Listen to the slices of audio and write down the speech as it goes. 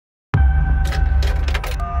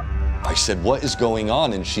I said, what is going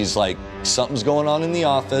on? And she's like, something's going on in the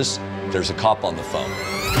office. There's a cop on the phone.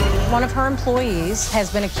 One of her employees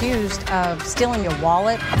has been accused of stealing a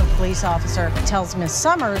wallet. The police officer tells Miss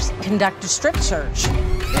Summers, conduct a strip search.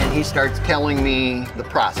 And he starts telling me the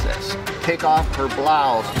process. Take off her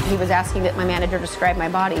blouse. He was asking that my manager describe my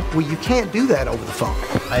body. Well, you can't do that over the phone.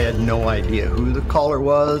 I had no idea who the caller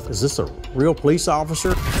was. Is this a real police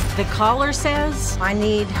officer? The caller says, I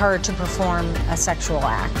need her to perform a sexual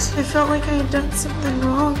act. I felt like I had done something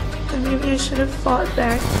wrong, and maybe I should have fought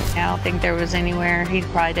back. I don't think there was anywhere he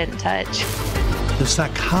probably didn't touch. The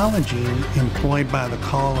psychology employed by the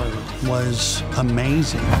caller was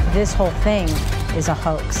amazing. This whole thing is a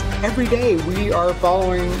hoax. Every day we are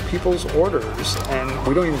following people's orders, and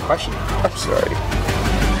we don't even question them. I'm sorry.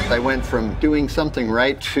 I went from doing something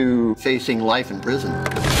right to facing life in prison.